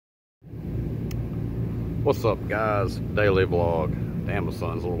What's up, guys? Daily vlog. Damn, the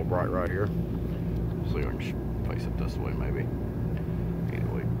sun's a little bright right here. See if I can face it this way, maybe.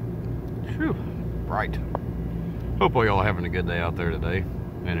 Anyway, phew, bright. Hopefully y'all having a good day out there today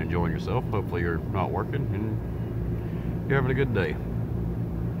and enjoying yourself. Hopefully you're not working and you're having a good day.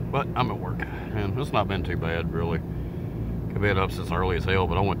 But I'm at work and it's not been too bad, really. I've been up since early as hell,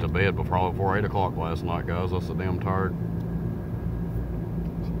 but I went to bed before 8 o'clock last night, guys. I was so damn tired.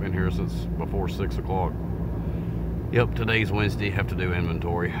 I've been here since before 6 o'clock. Yep, today's Wednesday, have to do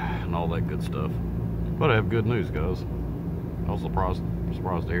inventory and all that good stuff. But I have good news, guys. I was surprised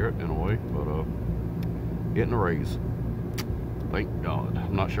to hear it in a way, but getting a raise. Thank God.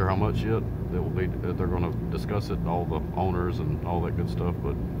 I'm not sure how much yet. They're going to discuss it, all the owners and all that good stuff,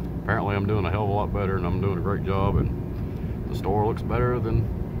 but apparently I'm doing a hell of a lot better and I'm doing a great job and the store looks better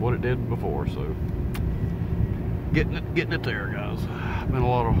than what it did before, so getting it there, guys. Been a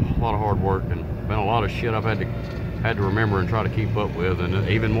lot of hard work and been a lot of shit I've had to remember and try to keep up with, and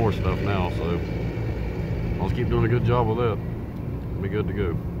even more stuff now, so I'll just keep doing a good job with that. Be good to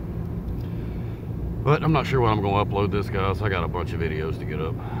go. But I'm not sure when I'm going to upload this, guys. I got a bunch of videos to get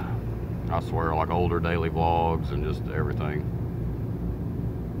up. I swear, like older daily vlogs and just everything.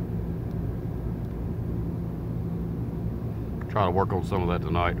 Try to work on some of that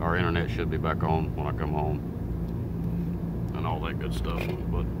tonight. Our internet should be back on when I come home and all that good stuff.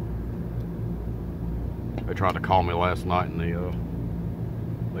 But they tried to call me last night and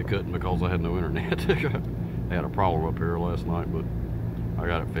they couldn't because I had no internet. They had a problem up here last night, but I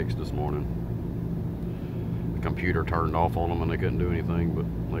got it fixed this morning. The computer turned off on them and they couldn't do anything, but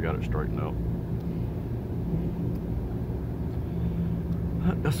they got it straightened out.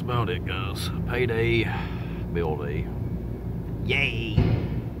 That's about it, guys. Payday, bill day. Yay!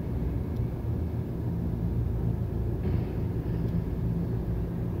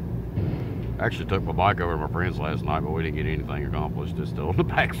 I actually took my bike over to my friend's last night, but we didn't get anything accomplished. It's still in the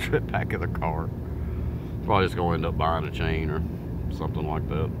back of the car. Probably just gonna end up buying a chain or something like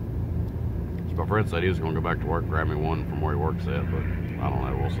that. So my friend said he was gonna go back to work, grab me one from where he works at, but I don't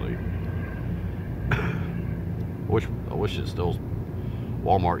know, we'll see. I wish it still,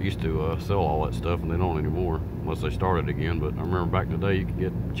 Walmart used to sell all that stuff and they don't anymore, unless they started again. But I remember back in the day you could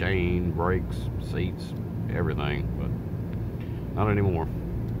get chain, brakes, seats, everything, but not anymore.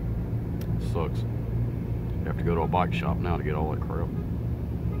 Sucks. You have to go to a bike shop now to get all that crap.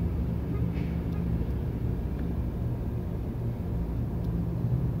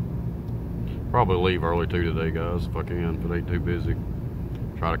 Probably leave early too today, guys, if I can, if it ain't too busy.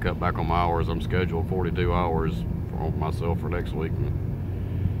 Try to cut back on my hours. I'm scheduled 42 hours for myself for next week.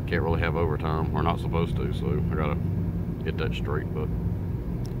 And can't really have overtime. We're not supposed to, so I gotta get that straight, but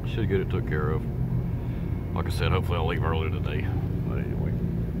I should get it took care of. Like I said, hopefully I'll leave early today. But anyway,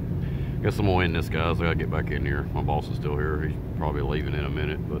 guess I'm gonna end this, guys. I gotta get back in here. My boss is still here. He's probably leaving in a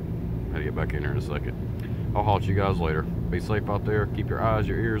minute, but I gotta get back in here in a second. I'll holler at you guys later. Be safe out there. Keep your eyes,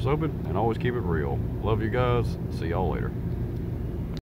 your ears open, and always keep it real. Love you guys. See y'all later.